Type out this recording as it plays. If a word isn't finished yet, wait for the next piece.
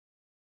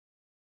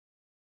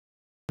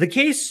The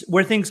case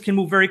where things can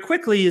move very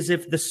quickly is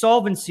if the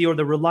solvency or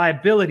the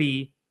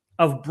reliability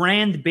of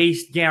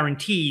brand-based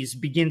guarantees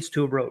begins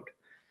to erode.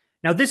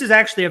 Now, this is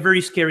actually a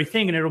very scary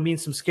thing, and it'll mean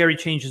some scary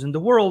changes in the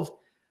world.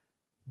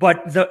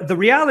 But the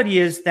reality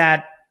is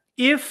that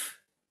if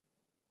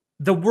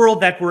the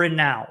world that we're in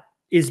now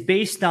is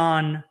based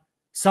on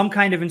some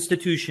kind of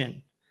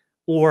institution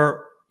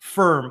or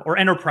firm or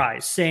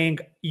enterprise saying,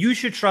 you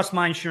should trust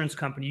my insurance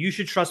company, you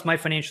should trust my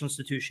financial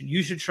institution,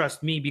 you should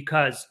trust me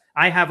because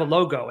I have a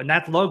logo, and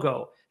that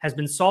logo has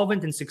been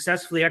solvent and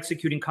successfully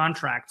executing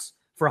contracts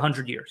for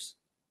 100 years.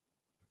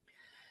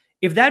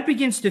 If that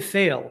begins to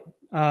fail,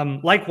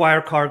 like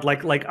Wirecard,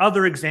 like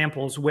other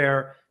examples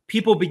where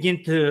people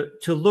begin to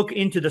look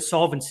into the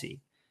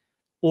solvency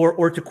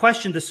or to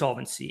question the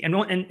solvency,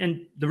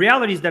 and the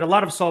reality is that a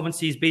lot of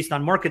solvency is based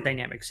on market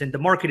dynamics, and the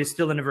market is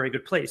still in a very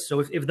good place.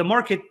 So if the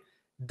market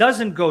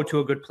doesn't go to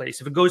a good place,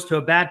 if it goes to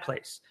a bad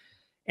place,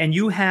 and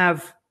you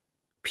have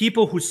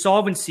people whose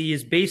solvency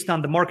is based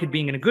on the market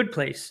being in a good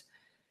place,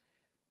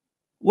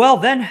 well,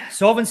 then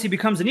solvency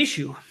becomes an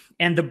issue.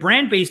 And the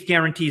brand-based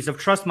guarantees of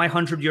trust my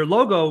 100-year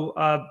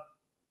logo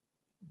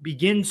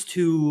begins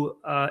to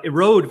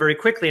erode very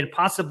quickly and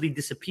possibly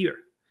disappear.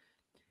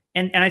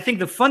 And I think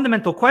the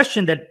fundamental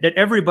question that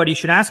everybody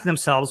should ask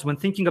themselves when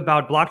thinking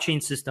about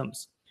blockchain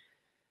systems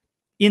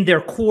in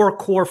their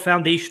core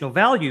foundational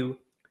value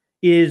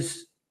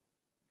is,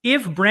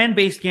 if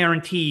brand-based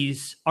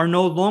guarantees are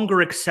no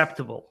longer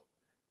acceptable,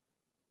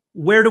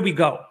 where do we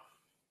go?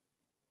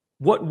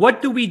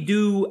 What do we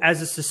do as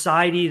a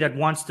society that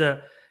wants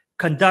to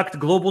conduct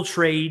global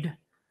trade,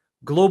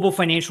 global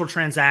financial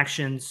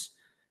transactions,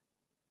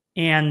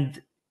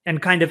 and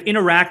kind of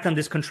interact on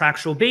this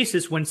contractual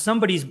basis when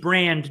somebody's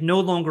brand no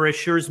longer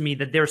assures me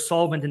that they're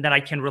solvent and that I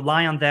can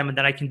rely on them and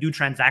that I can do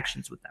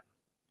transactions with them?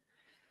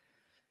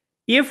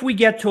 If we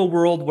get to a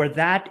world where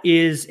that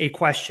is a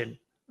question,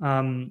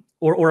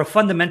 or a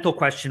fundamental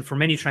question for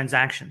many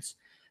transactions,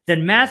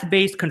 then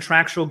math-based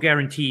contractual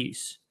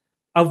guarantees,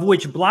 of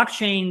which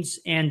blockchains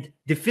and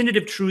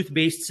definitive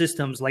truth-based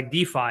systems like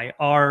DeFi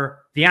are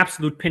the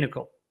absolute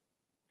pinnacle,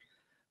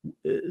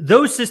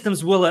 those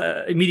systems will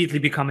immediately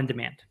become in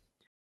demand.